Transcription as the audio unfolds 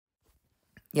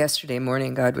Yesterday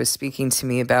morning, God was speaking to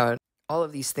me about all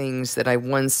of these things that I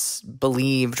once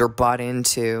believed or bought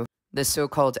into, the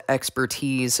so-called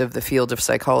expertise of the field of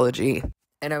psychology.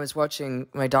 And I was watching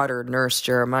my daughter nurse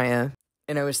Jeremiah,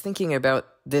 and I was thinking about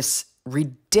this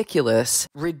ridiculous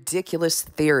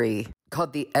theory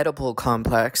called the Oedipal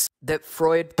complex that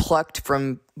Freud plucked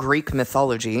from Greek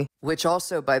mythology, which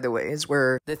also, by the way, is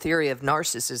where the theory of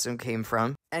narcissism came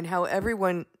from, and how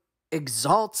everyone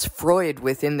exalts Freud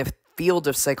within the field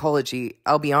of psychology.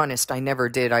 I'll be honest, I never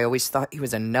did. I always thought he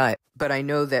was a nut, but I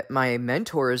know that my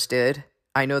mentors did.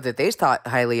 I know that they thought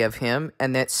highly of him,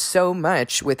 and that so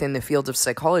much within the field of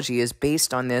psychology is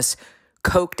based on this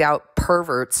coked out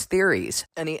pervert's theories.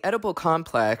 And the Oedipal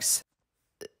complex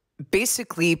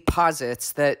basically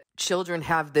posits that children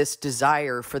have this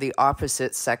desire for the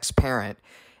opposite sex parent.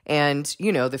 And,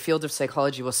 the field of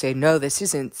psychology will say, no, this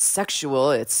isn't sexual,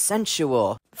 it's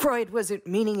sensual. Freud wasn't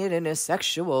meaning it in a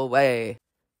sexual way.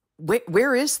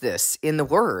 Where is this in the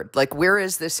word? Like, where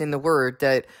is this in the word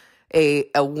that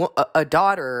a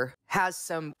daughter has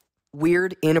some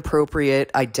weird,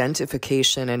 inappropriate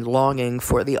identification and longing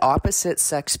for the opposite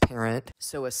sex parent?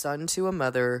 So a son to a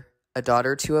mother, a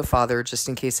daughter to a father, just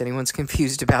in case anyone's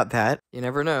confused about that. You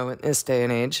never know in this day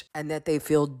and age. And that they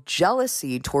feel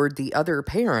jealousy toward the other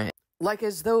parent. Like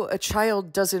as though a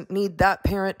child doesn't need that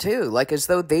parent too. Like as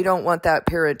though they don't want that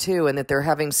parent too, and that they're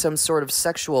having some sort of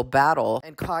sexual battle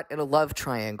and caught in a love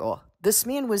triangle. This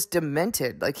man was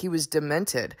demented. Like he was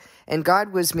demented. And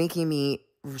God was making me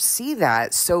see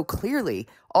that so clearly.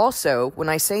 Also, when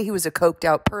I say he was a coked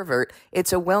out pervert,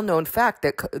 it's a well-known fact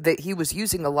that he was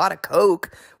using a lot of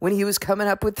coke when he was coming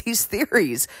up with these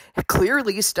theories,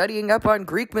 clearly studying up on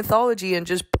Greek mythology and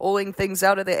just pulling things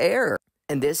out of the air.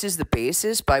 And this is the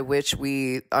basis by which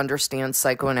we understand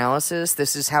psychoanalysis.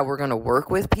 This is how we're going to work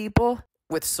with people,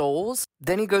 with souls.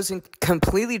 Then he goes and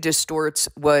completely distorts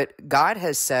what God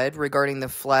has said regarding the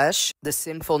flesh, the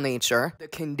sinful nature, the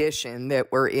condition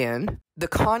that we're in, the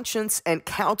conscience and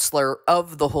counselor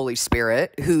of the Holy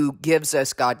Spirit who gives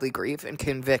us godly grief and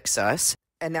convicts us,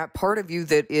 and that part of you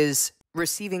that is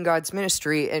receiving God's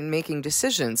ministry and making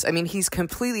decisions. I mean, he's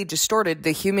completely distorted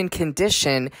the human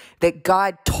condition that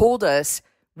God told us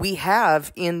we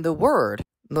have in the Word.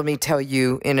 Let me tell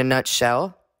you in a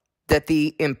nutshell that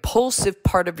the impulsive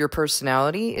part of your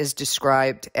personality is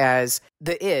described as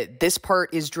the id. This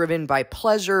part is driven by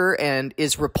pleasure and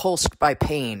is repulsed by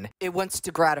pain. It wants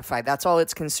to gratify. That's all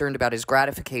it's concerned about is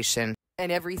gratification.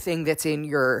 And everything that's in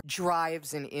your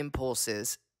drives and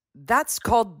impulses, that's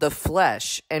called the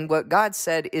flesh. And what God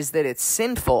said is that it's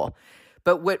sinful.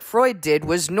 But what Freud did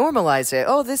was normalize it.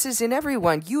 Oh, this is in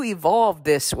everyone. You evolved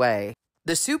this way.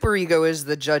 The superego is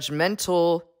the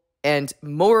judgmental and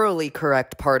morally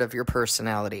correct part of your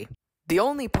personality. The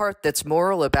only part that's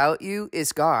moral about you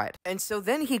is God. And so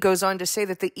then he goes on to say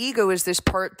that the ego is this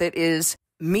part that is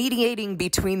mediating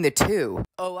between the two.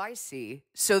 Oh, I see.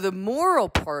 So the moral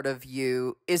part of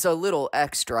you is a little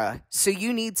extra. So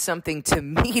you need something to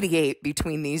mediate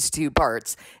between these two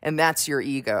parts, and that's your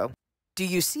ego. Do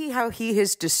you see how he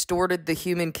has distorted the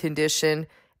human condition?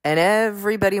 And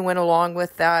everybody went along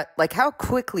with that. Like, how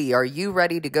quickly are you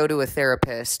ready to go to a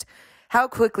therapist? How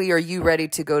quickly are you ready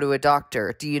to go to a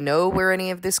doctor? Do you know where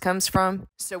any of this comes from?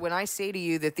 So when I say to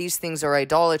you that these things are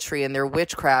idolatry and they're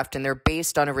witchcraft and they're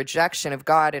based on a rejection of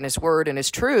God and his word and his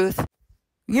truth,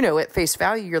 at face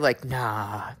value, you're like,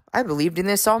 nah, I believed in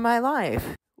this all my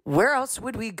life. Where else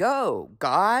would we go?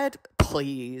 God,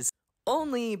 please.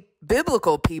 Only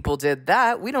biblical people did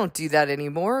that. We don't do that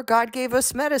anymore. God gave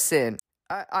us medicine.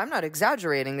 I'm not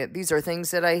exaggerating that these are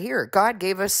things that I hear. God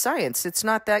gave us science. It's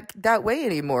not that way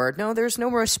anymore. No, there's no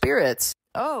more spirits.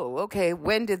 Oh, okay.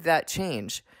 When did that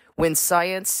change? When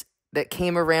science that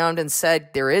came around and said,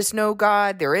 there is no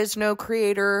God, there is no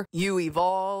creator, you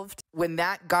evolved. When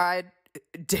that God,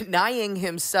 denying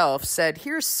himself, said,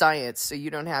 here's science, so you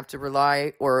don't have to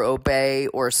rely or obey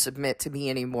or submit to me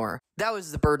anymore. That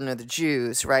was the burden of the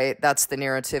Jews, right? That's the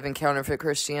narrative in counterfeit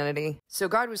Christianity. So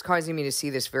God was causing me to see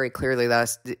this very clearly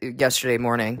yesterday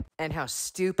morning. And how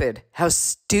stupid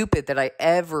that I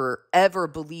ever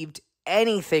believed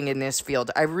anything in this field.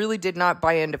 I really did not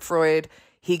buy into Freud.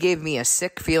 He gave me a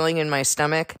sick feeling in my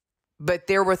stomach. But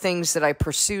there were things that I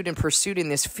pursued in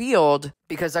this field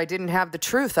because I didn't have the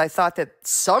truth. I thought that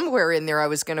somewhere in there I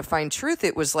was going to find truth.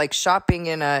 It was like shopping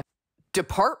in a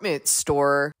department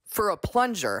store for a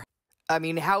plunger. I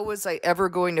mean, how was I ever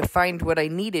going to find what I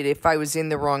needed if I was in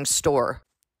the wrong store?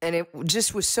 And it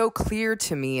just was so clear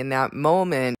to me in that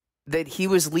moment that he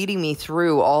was leading me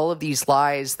through all of these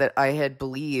lies that I had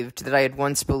believed, that I had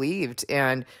once believed.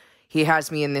 And he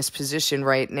has me in this position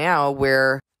right now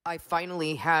where I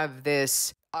finally have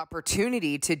this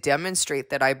opportunity to demonstrate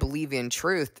that I believe in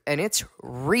truth, and it's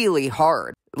really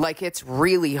hard. Like, it's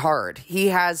really hard. He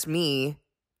has me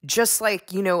just like,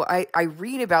 I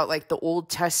read about like the Old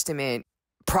Testament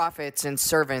prophets and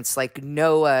servants like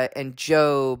Noah and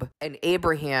Job and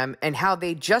Abraham, and how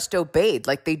they just obeyed,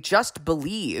 like they just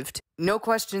believed. No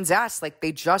questions asked, like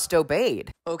they just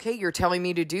obeyed. Okay, you're telling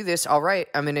me to do this. All right,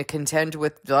 I'm going to contend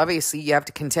with, obviously you have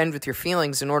to contend with your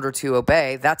feelings in order to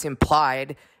obey. That's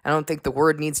implied. I don't think the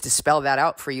word needs to spell that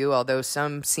out for you, although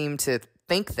some seem to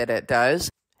think that it does.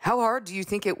 How hard do you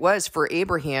think it was for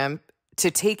Abraham to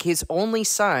take his only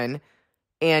son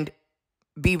and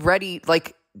be ready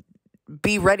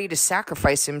to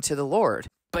sacrifice him to the Lord?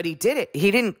 But he did it.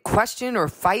 He didn't question or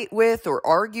fight with or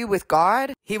argue with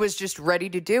God. He was just ready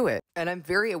to do it. And I'm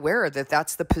very aware that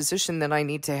that's the position that I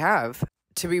need to have,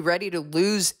 to be ready to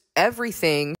lose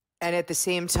everything and at the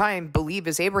same time believe,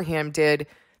 as Abraham did,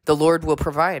 the Lord will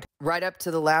provide. Right up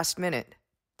to the last minute,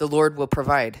 the Lord will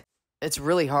provide. It's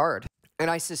really hard. And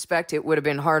I suspect it would have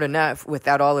been hard enough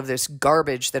without all of this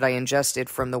garbage that I ingested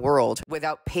from the world,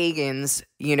 without pagans,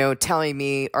 telling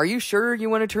me, are you sure you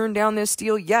want to turn down this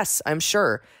deal? Yes, I'm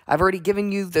sure. I've already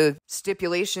given you the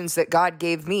stipulations that God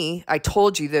gave me. I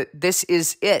told you that this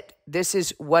is it. This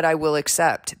is what I will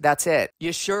accept. That's it.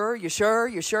 You sure? You sure?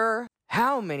 You sure?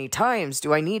 How many times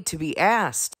do I need to be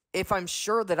asked if I'm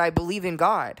sure that I believe in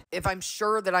God, if I'm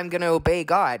sure that I'm going to obey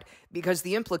God? Because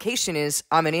the implication is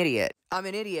I'm an idiot. I'm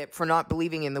an idiot for not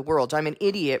believing in the world. I'm an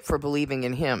idiot for believing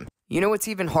in him. You know what's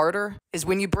even harder is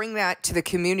when you bring that to the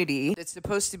community that's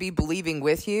supposed to be believing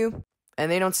with you, and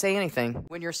they don't say anything.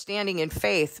 When you're standing in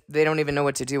faith, they don't even know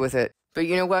what to do with it. But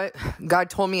you know what? God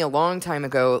told me a long time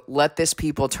ago, let this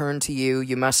people turn to you.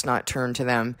 You must not turn to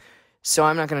them. So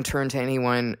I'm not going to turn to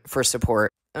anyone for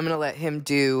support. I'm going to let him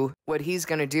do what he's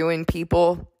going to do in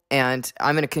people, and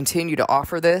I'm going to continue to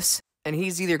offer this. And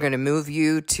he's either going to move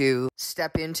you to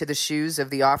step into the shoes of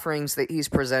the offerings that he's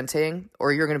presenting,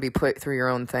 or you're going to be put through your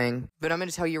own thing. But I'm going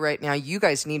to tell you right now, you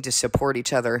guys need to support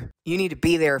each other. You need to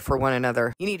be there for one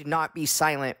another. You need to not be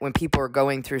silent when people are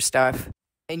going through stuff.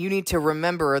 And you need to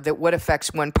remember that what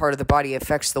affects one part of the body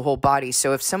affects the whole body.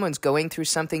 So if someone's going through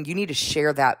something, you need to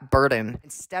share that burden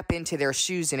and step into their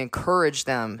shoes and encourage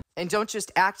them. And don't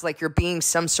just act like you're being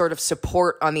some sort of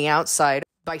support on the outside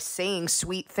by saying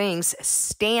sweet things.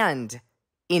 Stand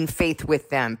in faith with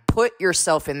them. Put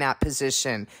yourself in that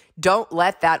position. Don't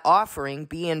let that offering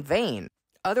be in vain.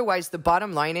 Otherwise, the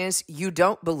bottom line is you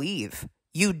don't believe.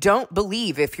 You don't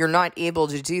believe if you're not able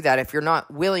to do that, if you're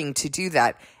not willing to do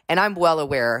that. And I'm well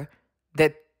aware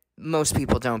that most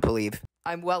people don't believe.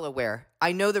 I'm well aware.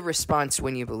 I know the response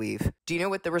when you believe. Do you know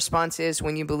what the response is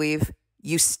when you believe?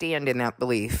 You stand in that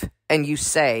belief and you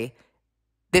say,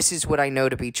 this is what I know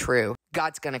to be true.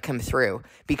 God's going to come through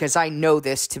because I know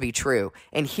this to be true.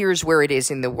 And here's where it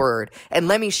is in the word. And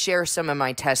let me share some of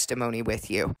my testimony with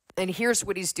you. And here's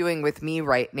what he's doing with me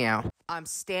right now. I'm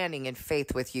standing in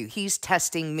faith with you. He's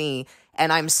testing me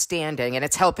and I'm standing, and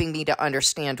it's helping me to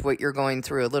understand what you're going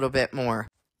through a little bit more.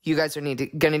 You guys are going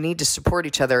to need to support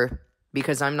each other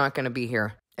because I'm not going to be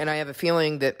here. And I have a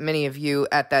feeling that many of you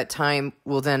at that time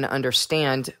will then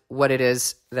understand what it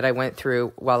is that I went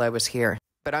through while I was here.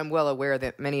 But I'm well aware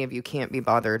that many of you can't be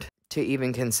bothered to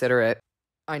even consider it.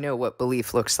 I know what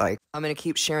belief looks like. I'm going to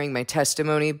keep sharing my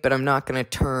testimony, but I'm not going to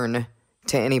turn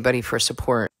to anybody for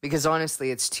support because honestly,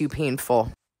 it's too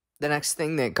painful. The next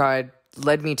thing that God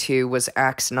led me to was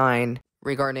Acts 9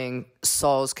 regarding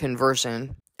Saul's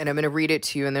conversion. And I'm going to read it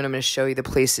to you, and then I'm going to show you the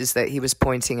places that he was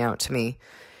pointing out to me.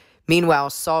 Meanwhile,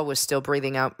 Saul was still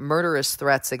breathing out murderous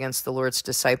threats against the Lord's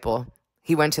disciple.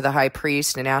 He went to the high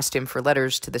priest and asked him for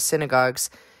letters to the synagogues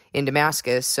in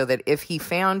Damascus so that if he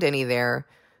found any there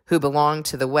who belonged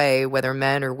to the way, whether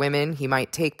men or women, he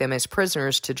might take them as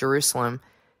prisoners to Jerusalem.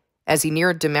 As he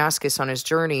neared Damascus on his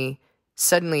journey,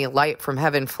 suddenly a light from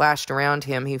heaven flashed around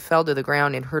him. He fell to the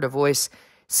ground and heard a voice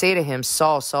say to him,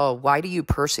 Saul, Saul, why do you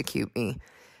persecute me?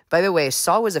 By the way,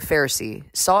 Saul was a Pharisee.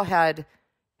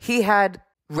 He had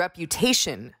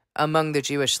reputation among the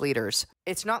Jewish leaders.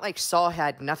 It's not like Saul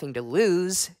had nothing to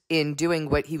lose in doing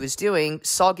what he was doing.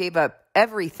 Saul gave up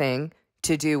everything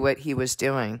to do what he was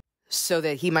doing so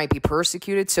that he might be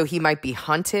persecuted, so he might be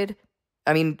hunted.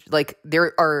 I mean, like,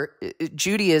 there are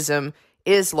Judaism,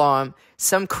 Islam,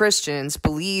 some Christians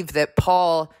believe that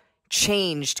Paul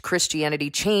changed Christianity,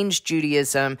 changed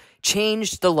Judaism,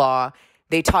 changed the law.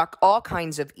 They talk all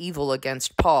kinds of evil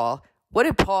against Paul. What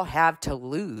did Paul have to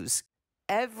lose?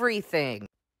 Everything.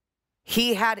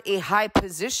 He had a high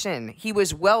position. He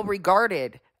was well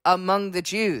regarded among the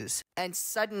Jews and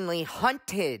suddenly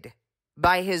hunted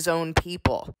by his own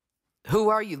people. "Who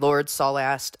are you, Lord?" Saul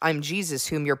asked. "I'm Jesus,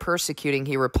 whom you're persecuting,"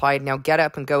 he replied. "Now get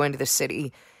up and go into the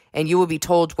city, and you will be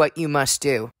told what you must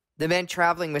do." The men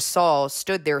traveling with Saul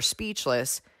stood there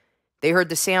speechless. They heard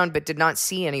the sound but did not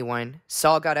see anyone.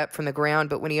 Saul got up from the ground,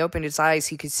 but when he opened his eyes,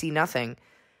 he could see nothing.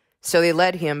 So they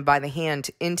led him by the hand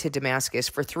into Damascus.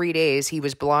 For 3 days he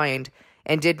was blind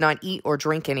and did not eat or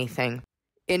drink anything.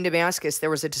 In Damascus there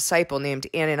was a disciple named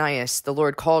Ananias. The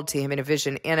Lord called to him in a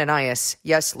vision, "Ananias."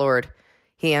 "Yes, Lord,"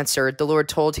 he answered. The Lord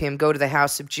told him, "Go to the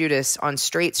house of Judas on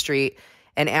Straight Street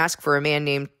and ask for a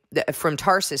man from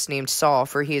Tarsus named Saul,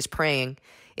 for he is praying.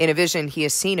 In a vision he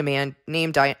has seen a man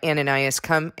named Ananias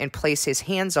come and place his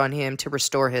hands on him to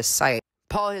restore his sight."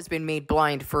 Paul has been made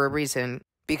blind for a reason,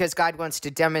 because God wants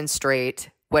to demonstrate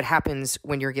what happens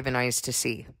when you're given eyes to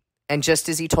see. And just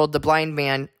as he told the blind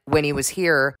man when he was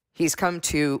here, he's come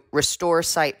to restore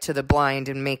sight to the blind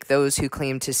and make those who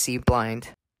claim to see blind.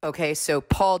 Okay, so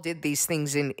Paul did these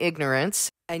things in ignorance,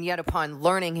 and yet upon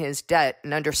learning his debt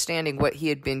and understanding what he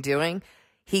had been doing,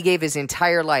 he gave his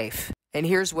entire life. And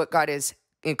here's what God is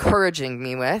encouraging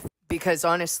me with, because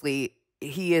honestly,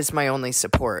 he is my only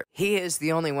support. He is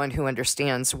the only one who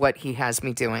understands what he has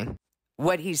me doing.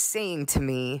 What he's saying to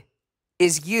me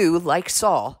is, you, like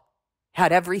Saul,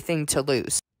 had everything to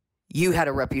lose. You had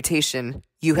a reputation.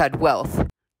 You had wealth.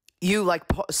 You, like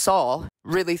Saul,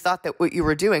 really thought that what you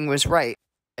were doing was right.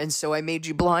 And so I made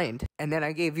you blind, and then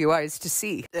I gave you eyes to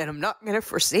see. And I'm not going to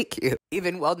forsake you,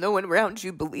 even while no one around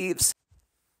you believes.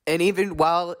 And even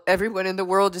while everyone in the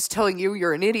world is telling you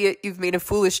you're an idiot, you've made a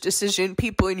foolish decision,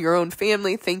 people in your own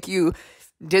family think you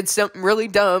did something really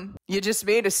dumb. You just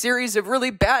made a series of really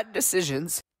bad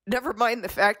decisions. Never mind the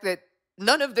fact that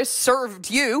none of this served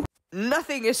you.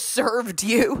 Nothing has served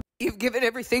you. You've given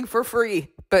everything for free.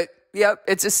 But, yep,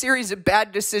 it's a series of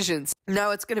bad decisions.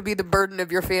 Now it's going to be the burden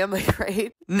of your family,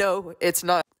 right? No, it's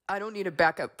not. I don't need a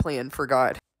backup plan for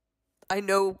God. I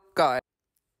know God.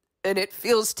 And it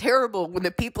feels terrible when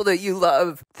the people that you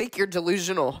love think you're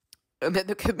delusional. And then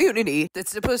the community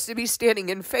that's supposed to be standing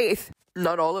in faith,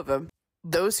 not all of them.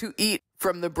 Those who eat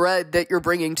from the bread that you're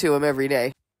bringing to them every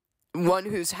day. One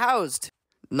who's housed,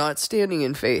 not standing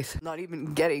in faith, not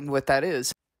even getting what that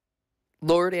is.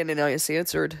 Lord, Ananias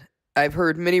answered, "I've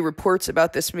heard many reports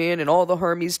about this man and all the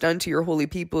harm he's done to your holy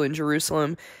people in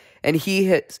Jerusalem. And he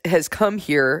has come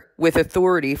here with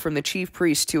authority from the chief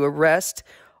priest to arrest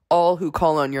all who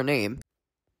call on your name."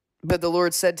 But the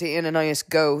Lord said to Ananias,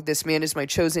 "Go, this man is my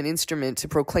chosen instrument to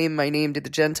proclaim my name to the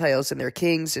Gentiles and their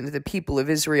kings and to the people of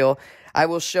Israel. I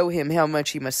will show him how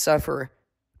much he must suffer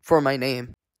for my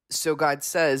name." So God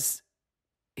says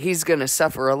he's going to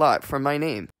suffer a lot for my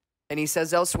name. And he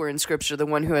says elsewhere in Scripture, the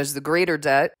one who has the greater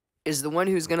debt is the one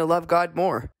who's going to love God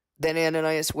more. Then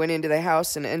Ananias went into the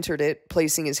house and entered it,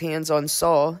 placing his hands on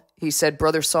Saul. He said,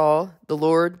 "Brother Saul, the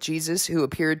Lord Jesus, who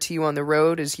appeared to you on the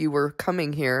road as you were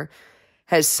coming here,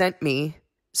 has sent me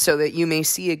so that you may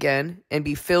see again and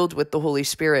be filled with the Holy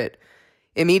Spirit."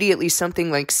 Immediately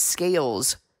something like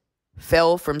scales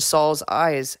fell from Saul's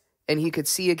eyes, and he could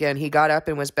see again. He got up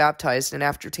and was baptized, and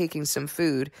after taking some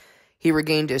food, he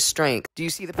regained his strength. Do you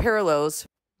see the parallels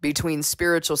between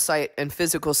spiritual sight and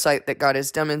physical sight that God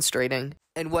is demonstrating?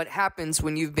 And what happens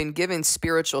when you've been given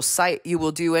spiritual sight, you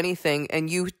will do anything, and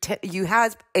you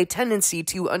have a tendency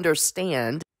to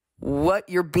understand what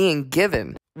you're being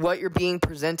given, what you're being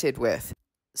presented with.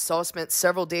 Saul spent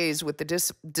several days with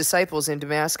the disciples in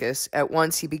Damascus. At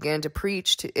once he began to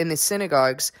preach in the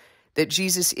synagogues that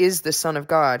Jesus is the Son of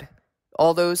God.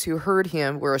 All those who heard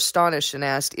him were astonished and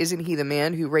asked, "Isn't he the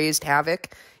man who raised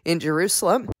havoc in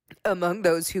Jerusalem among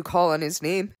those who call on his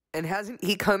name? And hasn't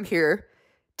he come here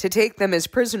to take them as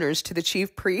prisoners to the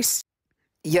chief priests?"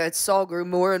 Yet Saul grew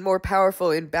more and more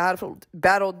powerful and battled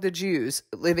the Jews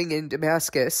living in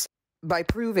Damascus by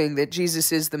proving that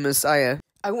Jesus is the Messiah.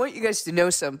 I want you guys to know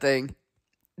something,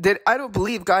 that I don't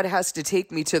believe God has to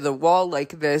take me to the wall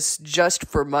like this just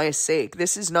for my sake.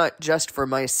 This is not just for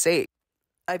my sake.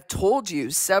 I've told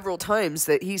you several times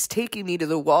that he's taking me to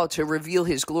the wall to reveal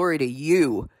his glory to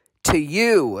you. To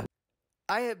you.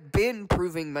 I have been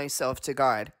proving myself to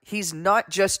God. He's not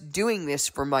just doing this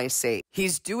for my sake.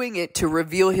 He's doing it to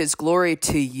reveal his glory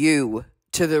to you,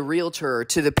 to the realtor,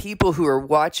 to the people who are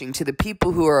watching, to the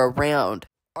people who are around.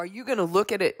 Are you going to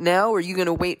look at it now, or are you going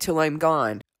to wait till I'm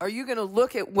gone? Are you going to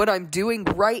look at what I'm doing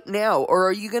right now, or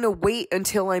are you going to wait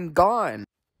until I'm gone?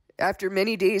 After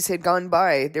many days had gone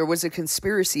by, there was a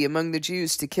conspiracy among the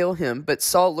Jews to kill him, but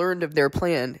Saul learned of their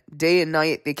plan. Day and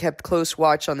night they kept close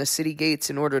watch on the city gates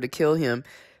in order to kill him,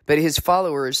 but his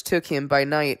followers took him by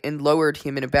night and lowered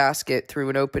him in a basket through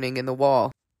an opening in the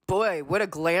wall. Boy, what a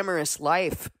glamorous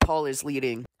life Paul is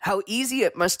leading. How easy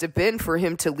it must have been for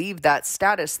him to leave that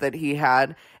status that he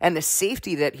had and the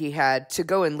safety that he had to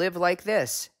go and live like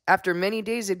this. After many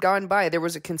days had gone by, there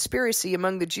was a conspiracy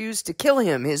among the Jews to kill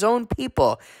him, his own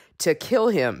people, to kill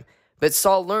him. But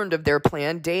Saul learned of their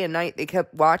plan. Day and night they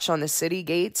kept watch on the city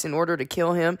gates in order to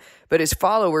kill him. But his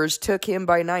followers took him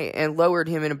by night and lowered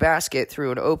him in a basket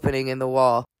through an opening in the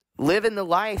wall. Living the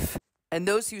life. And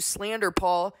those who slander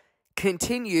Paul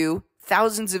continue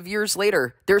thousands of years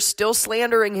later. They're still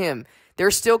slandering him.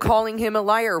 They're still calling him a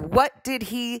liar. What did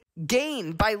he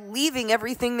gain by leaving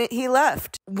everything that he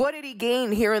left? What did he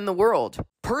gain here in the world?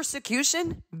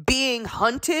 Persecution? Being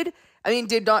hunted? I mean,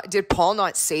 did Paul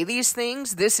not say these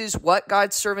things? This is what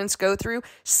God's servants go through.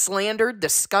 Slandered, the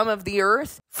scum of the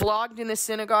earth, flogged in the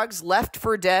synagogues, left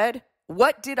for dead.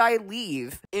 What did I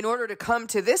leave in order to come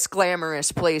to this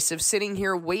glamorous place of sitting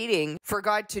here waiting for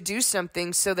God to do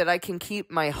something so that I can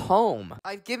keep my home?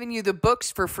 I've given you the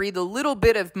books for free. The little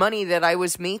bit of money that I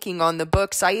was making on the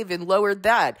books, I even lowered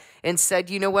that and said,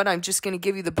 you know what? I'm just going to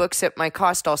give you the books at my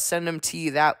cost. I'll send them to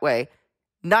you that way.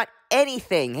 Not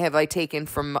anything have I taken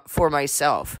for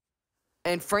myself.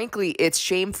 And frankly, it's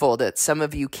shameful that some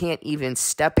of you can't even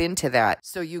step into that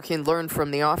so you can learn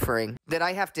from the offering. That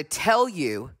I have to tell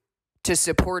you to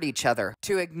support each other,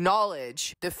 to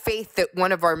acknowledge the faith that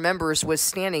one of our members was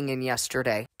standing in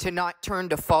yesterday, to not turn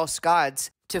to false gods,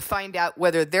 to find out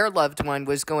whether their loved one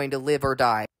was going to live or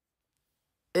die.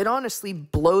 It honestly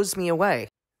blows me away.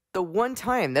 The one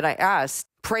time that I asked,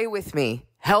 pray with me,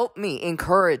 help me,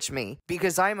 encourage me,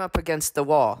 because I'm up against the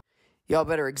wall. Y'all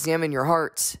better examine your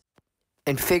hearts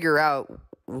and figure out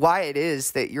why it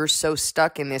is that you're so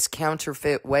stuck in this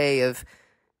counterfeit way of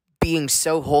being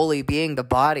so holy, being the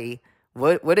body.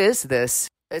 What is this?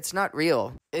 It's not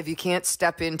real. If you can't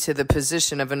step into the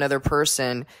position of another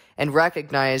person and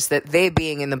recognize that they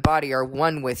being in the body are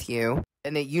one with you,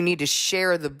 and that you need to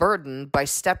share the burden by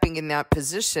stepping in that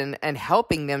position and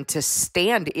helping them to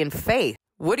stand in faith.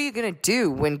 What are you going to do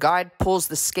when God pulls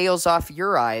the scales off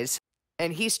your eyes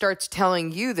and he starts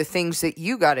telling you the things that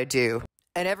you got to do?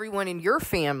 And everyone in your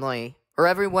family or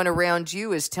everyone around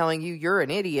you is telling you you're an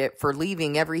idiot for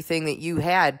leaving everything that you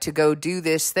had to go do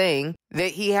this thing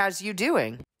that he has you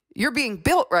doing. You're being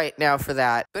built right now for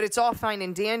that, but it's all fine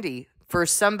and dandy for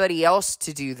somebody else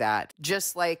to do that.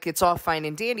 Just like it's all fine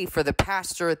and dandy for the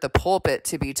pastor at the pulpit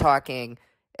to be talking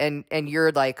and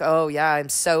you're like, oh yeah, I'm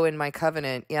so in my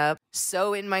covenant. Yep,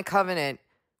 so in my covenant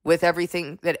with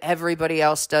everything that everybody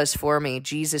else does for me.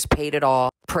 Jesus paid it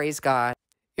all. Praise God.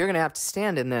 You're going to have to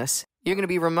stand in this. You're going to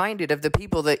be reminded of the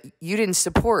people that you didn't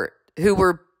support, who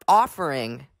were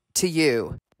offering to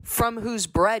you, from whose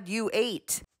bread you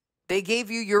ate. They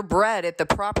gave you your bread at the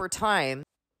proper time,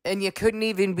 and you couldn't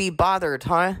even be bothered,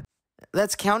 huh?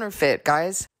 That's counterfeit,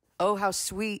 guys. Oh, how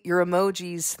sweet your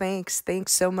emojis.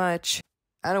 Thanks so much.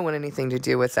 I don't want anything to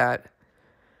do with that.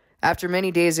 After many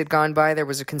days had gone by, there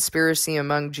was a conspiracy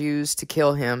among Jews to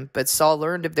kill him, but Saul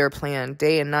learned of their plan.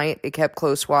 Day and night they kept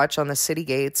close watch on the city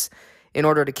gates in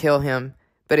order to kill him.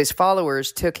 But his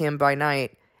followers took him by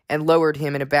night and lowered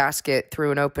him in a basket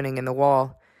through an opening in the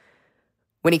wall.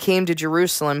 When he came to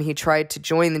Jerusalem, he tried to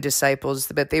join the disciples,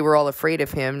 but they were all afraid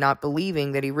of him, not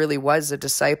believing that he really was a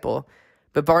disciple.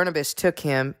 But Barnabas took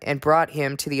him and brought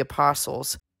him to the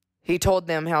apostles. He told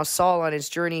them how Saul on his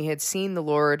journey had seen the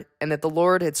Lord, and that the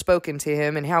Lord had spoken to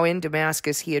him, and how in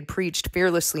Damascus he had preached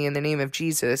fearlessly in the name of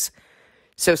Jesus.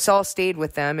 So Saul stayed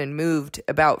with them and moved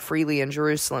about freely in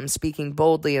Jerusalem, speaking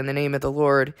boldly in the name of the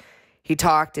Lord. He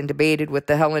talked and debated with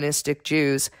the Hellenistic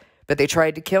Jews, but they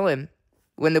tried to kill him.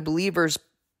 When the believers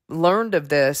learned of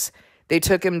this, they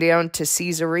took him down to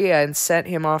Caesarea and sent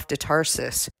him off to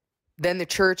Tarsus. Then the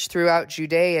church throughout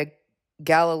Judea,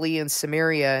 Galilee, and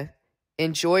Samaria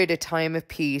enjoyed a time of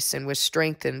peace and was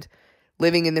strengthened,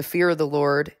 living in the fear of the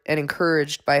Lord and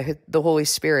encouraged by the Holy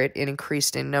Spirit and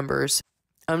increased in numbers.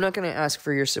 I'm not going to ask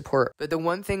for your support, but the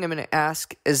one thing I'm going to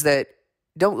ask is that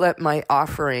don't let my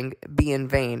offering be in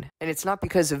vain. And it's not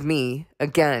because of me.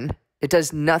 Again, it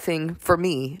does nothing for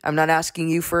me. I'm not asking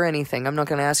you for anything. I'm not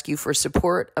going to ask you for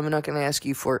support. I'm not going to ask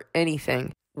you for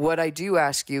anything. What I do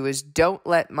ask you is don't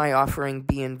let my offering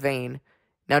be in vain.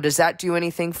 Now, does that do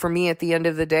anything for me at the end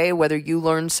of the day, whether you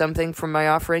learn something from my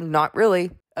offering? Not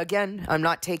really. Again, I'm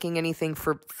not taking anything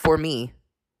for me,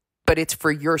 but it's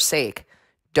for your sake.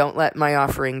 Don't let my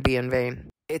offering be in vain.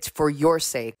 It's for your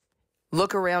sake.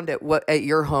 Look around at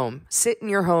your home. Sit in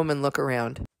your home and look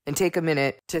around and take a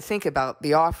minute to think about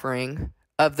the offering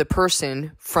of the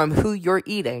person from who you're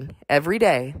eating every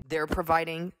day. They're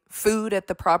providing food at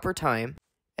the proper time.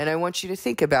 And I want you to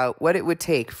think about what it would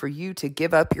take for you to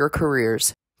give up your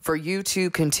careers, for you to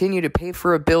continue to pay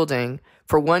for a building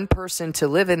for one person to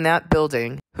live in that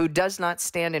building who does not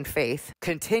stand in faith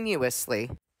continuously,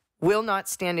 will not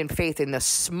stand in faith in the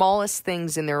smallest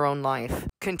things in their own life,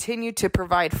 continue to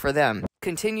provide for them,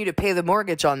 continue to pay the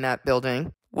mortgage on that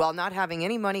building while not having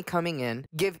any money coming in,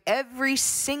 give every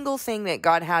single thing that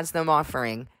God has them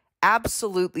offering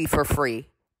absolutely for free,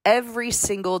 every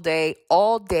single day,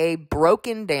 all day,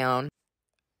 broken down.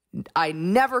 I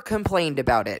never complained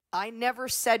about it. I never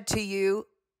said to you,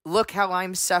 look how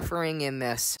I'm suffering in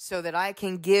this so that I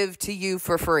can give to you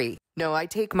for free. No, I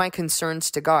take my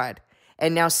concerns to God.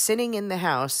 And now sitting in the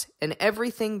house and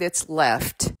everything that's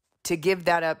left to give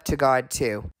that up to God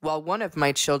too. While one of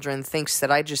my children thinks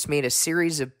that I just made a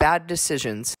series of bad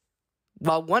decisions.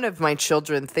 While one of my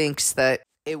children thinks that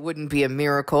it wouldn't be a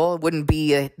miracle, it wouldn't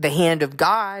be the hand of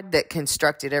God that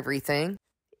constructed everything.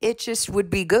 It just would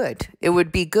be good. It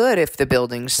would be good if the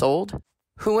building sold.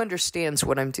 Who understands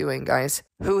what I'm doing, guys?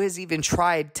 Who has even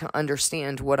tried to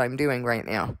understand what I'm doing right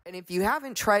now? And if you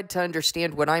haven't tried to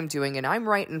understand what I'm doing and I'm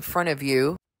right in front of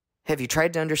you, have you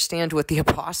tried to understand what the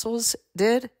apostles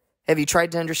did? Have you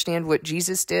tried to understand what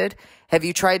Jesus did? Have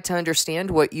you tried to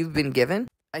understand what you've been given?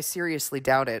 I seriously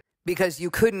doubt it, because you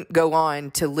couldn't go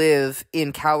on to live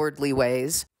in cowardly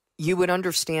ways. You would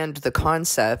understand the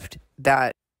concept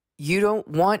that you don't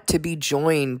want to be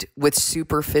joined with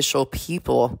superficial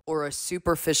people or a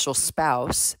superficial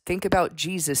spouse. Think about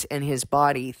Jesus and his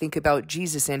body. Think about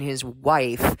Jesus and his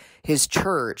wife, his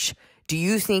church. Do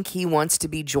you think he wants to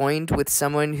be joined with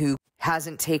someone who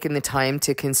hasn't taken the time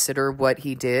to consider what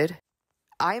he did?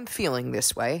 I'm feeling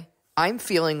this way. I'm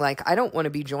feeling like I don't want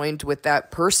to be joined with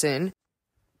that person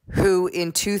who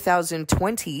in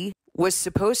 2020 was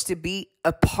supposed to be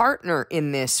a partner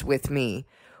in this with me,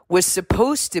 was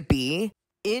supposed to be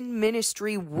in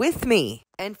ministry with me,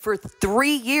 and for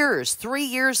 3 years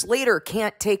later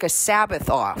can't take a Sabbath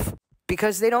off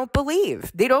because they don't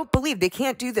believe. They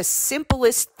can't do the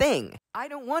simplest thing. I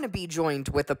don't want to be joined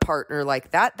with a partner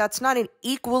like that. That's not an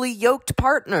equally yoked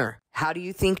partner. How do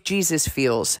you think Jesus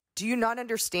feels? Do you not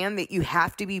understand that you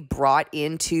have to be brought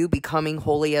into becoming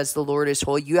holy as the Lord is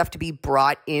holy? You have to be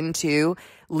brought into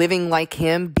living like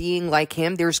him, being like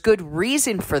him. There's good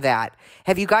reason for that.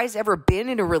 Have you guys ever been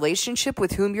in a relationship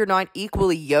with whom you're not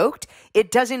equally yoked?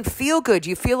 It doesn't feel good.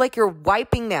 You feel like you're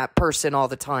wiping that person all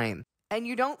the time, and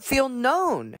you don't feel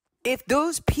known. If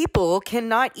those people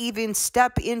cannot even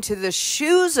step into the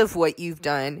shoes of what you've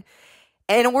done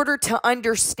in order to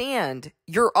understand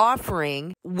your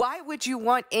offering, why would you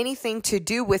want anything to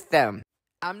do with them?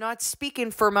 I'm not speaking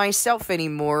for myself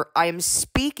anymore. I am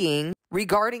speaking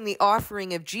regarding the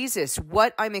offering of Jesus.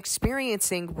 What I'm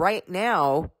experiencing right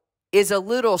now is a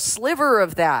little sliver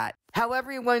of that. How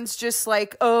everyone's just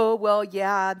like, oh, well,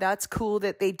 yeah, that's cool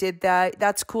that they did that.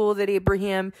 That's cool that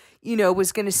Abraham,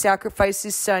 was going to sacrifice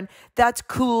his son. That's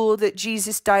cool that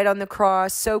Jesus died on the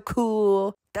cross. So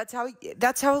cool. That's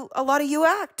how a lot of you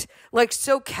act, like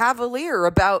so cavalier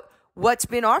about what's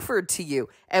been offered to you.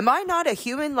 Am I not a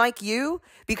human like you?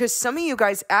 Because some of you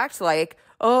guys act like,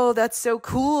 oh, that's so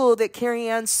cool that Carrie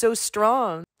Ann's so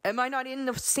strong. Am I not in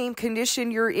the same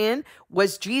condition you're in?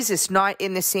 Was Jesus not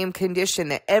in the same condition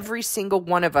that every single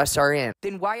one of us are in?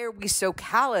 Then why are we so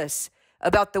callous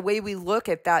about the way we look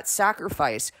at that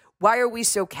sacrifice? Why are we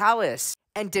so callous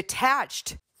and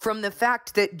detached from the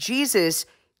fact that Jesus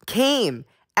came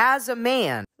as a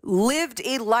man, lived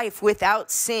a life without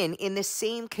sin in the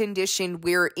same condition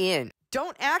we're in?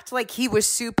 Don't act like he was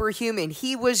superhuman.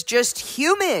 He was just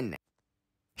human.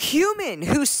 Human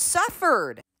who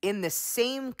suffered in the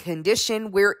same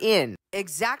condition we're in.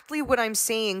 Exactly what I'm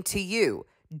saying to you.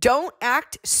 Don't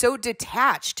act so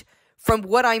detached from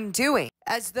what I'm doing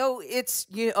as though it's,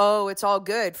 it's all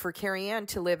good for Carrie Ann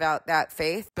to live out that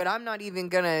faith, but I'm not even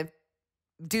going to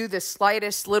do the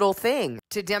slightest little thing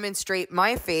to demonstrate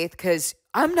my faith because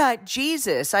I'm not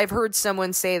Jesus. I've heard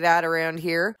someone say that around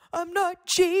here. I'm not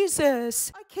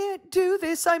Jesus. I can't do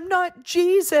this. I'm not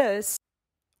Jesus.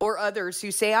 Or others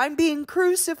who say, I'm being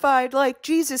crucified like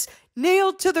Jesus,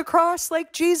 nailed to the cross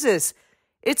like Jesus.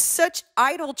 It's such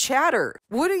idle chatter.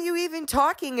 What are you even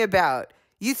talking about?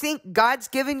 You think God's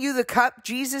given you the cup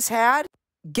Jesus had?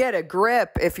 Get a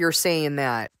grip if you're saying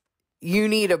that. You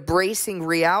need a bracing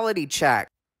reality check.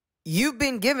 You've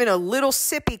been given a little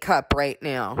sippy cup right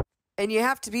now, and you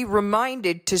have to be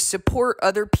reminded to support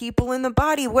other people in the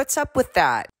body. What's up with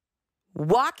that?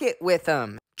 Walk it with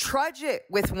them. Trudge it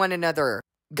with one another.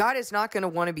 God is not going to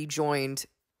want to be joined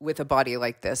with a body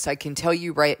like this. I can tell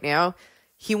you right now,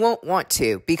 he won't want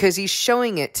to because he's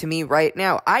showing it to me right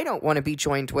now. I don't want to be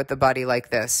joined with a body like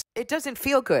this. It doesn't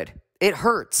feel good. It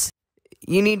hurts.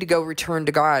 You need to go return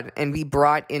to God and be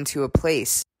brought into a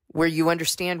place where you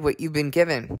understand what you've been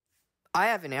given. I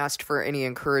haven't asked for any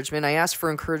encouragement. I asked for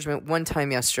encouragement one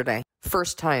time yesterday.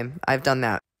 First time I've done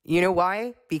that. You know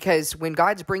why? Because when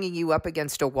God's bringing you up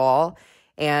against a wall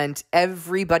and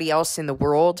everybody else in the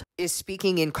world is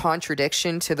speaking in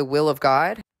contradiction to the will of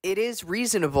God, it is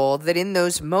reasonable that in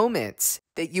those moments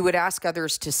that you would ask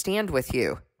others to stand with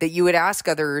you, that you would ask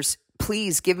others,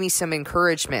 please give me some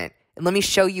encouragement. And let me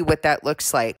show you what that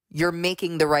looks like. You're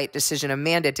making the right decision.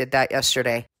 Amanda did that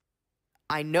yesterday.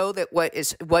 I know that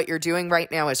what you're doing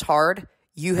right now is hard.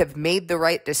 You have made the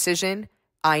right decision.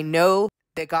 I know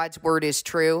that God's word is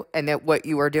true and that what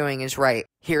you are doing is right.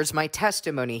 Here's my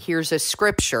testimony. Here's a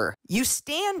scripture. You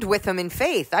stand with them in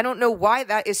faith. I don't know why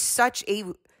that is such a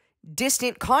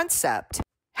distant concept.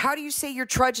 How do you say you're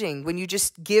trudging when you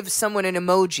just give someone an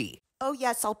emoji? Oh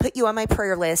yes, I'll put you on my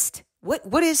prayer list.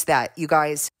 What is that, you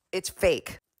guys? It's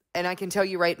fake. And I can tell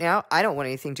you right now, I don't want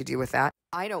anything to do with that.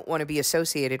 I don't want to be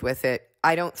associated with it.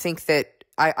 I don't think that,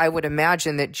 I would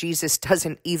imagine that Jesus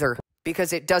doesn't either,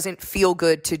 because it doesn't feel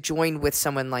good to join with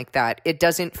someone like that. It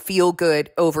doesn't feel good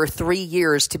over 3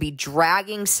 years to be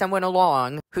dragging someone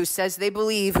along who says they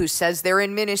believe, who says they're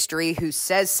in ministry, who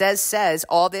says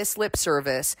all this lip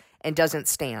service and doesn't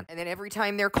stand. And then every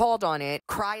time they're called on it,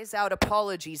 cries out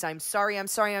apologies. I'm sorry,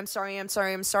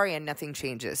 and nothing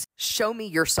changes. Show me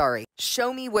you're sorry.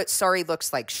 Show me what sorry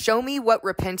looks like. Show me what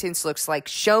repentance looks like.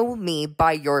 Show me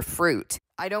by your fruit.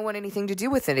 I don't want anything to do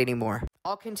with it anymore.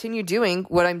 I'll continue doing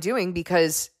what I'm doing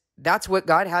because that's what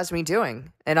God has me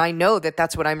doing. And I know that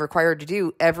that's what I'm required to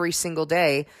do every single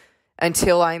day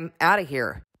until I'm out of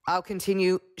here. I'll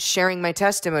continue sharing my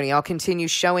testimony. I'll continue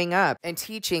showing up and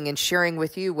teaching and sharing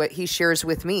with you what he shares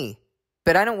with me.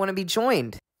 But I don't want to be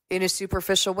joined in a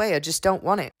superficial way. I just don't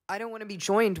want it. I don't want to be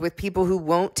joined with people who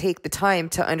won't take the time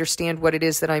to understand what it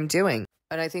is that I'm doing.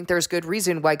 And I think there's good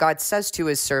reason why God says to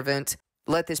his servant,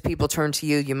 let this people turn to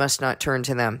you. You must not turn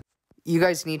to them. You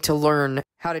guys need to learn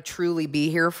how to truly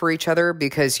be here for each other,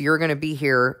 because you're going to be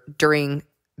here during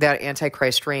that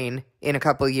Antichrist reign in a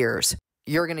couple of years.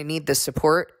 You're going to need the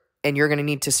support, and you're going to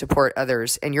need to support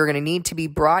others, and you're going to need to be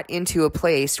brought into a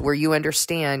place where you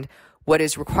understand what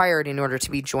is required in order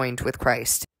to be joined with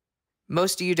Christ.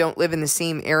 Most of you don't live in the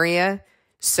same area,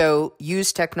 so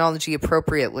use technology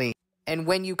appropriately. And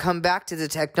when you come back to the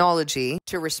technology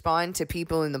to respond to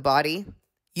people in the body,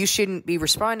 you shouldn't be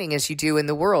responding as you do in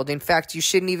the world. In fact, you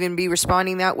shouldn't even be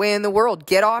responding that way in the world.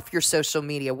 Get off your social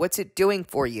media. What's it doing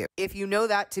for you? If you know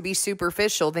that to be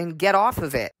superficial, then get off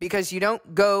of it, because you don't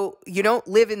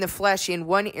live in the flesh in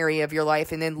one area of your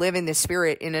life and then live in the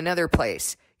spirit in another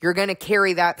place. You're going to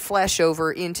carry that flesh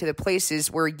over into the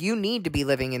places where you need to be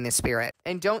living in the spirit.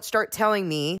 And don't start telling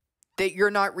me that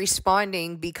you're not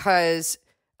responding because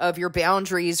of your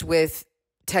boundaries with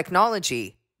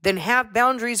technology. Then have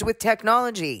boundaries with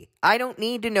technology. I don't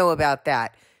need to know about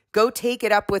that. Go take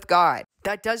it up with God.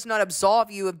 That does not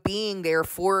absolve you of being there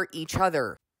for each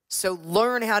other. So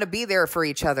learn how to be there for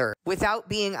each other without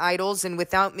being idols, and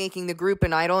without making the group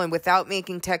an idol, and without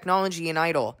making technology an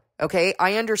idol. Okay?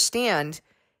 I understand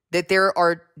that there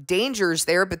are dangers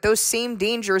there, but those same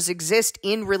dangers exist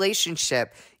in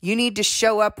relationship. You need to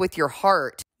show up with your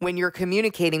heart when you're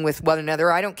communicating with one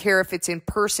another. I don't care if it's in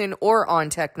person or on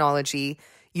technology.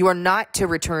 You are not to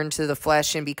return to the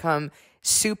flesh and become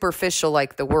superficial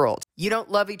like the world. You don't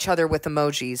love each other with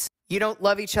emojis. You don't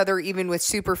love each other even with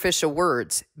superficial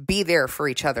words. Be there for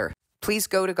each other. Please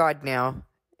go to God now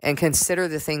and consider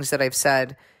the things that I've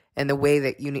said and the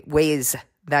ways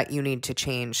that you need to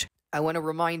change. I want to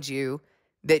remind you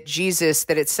that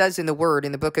that it says in the word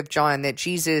in the book of John that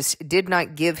Jesus did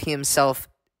not give himself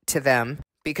to them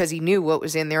because he knew what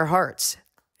was in their hearts.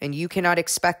 And you cannot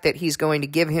expect that he's going to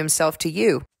give himself to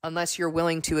you unless you're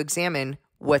willing to examine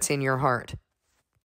what's in your heart.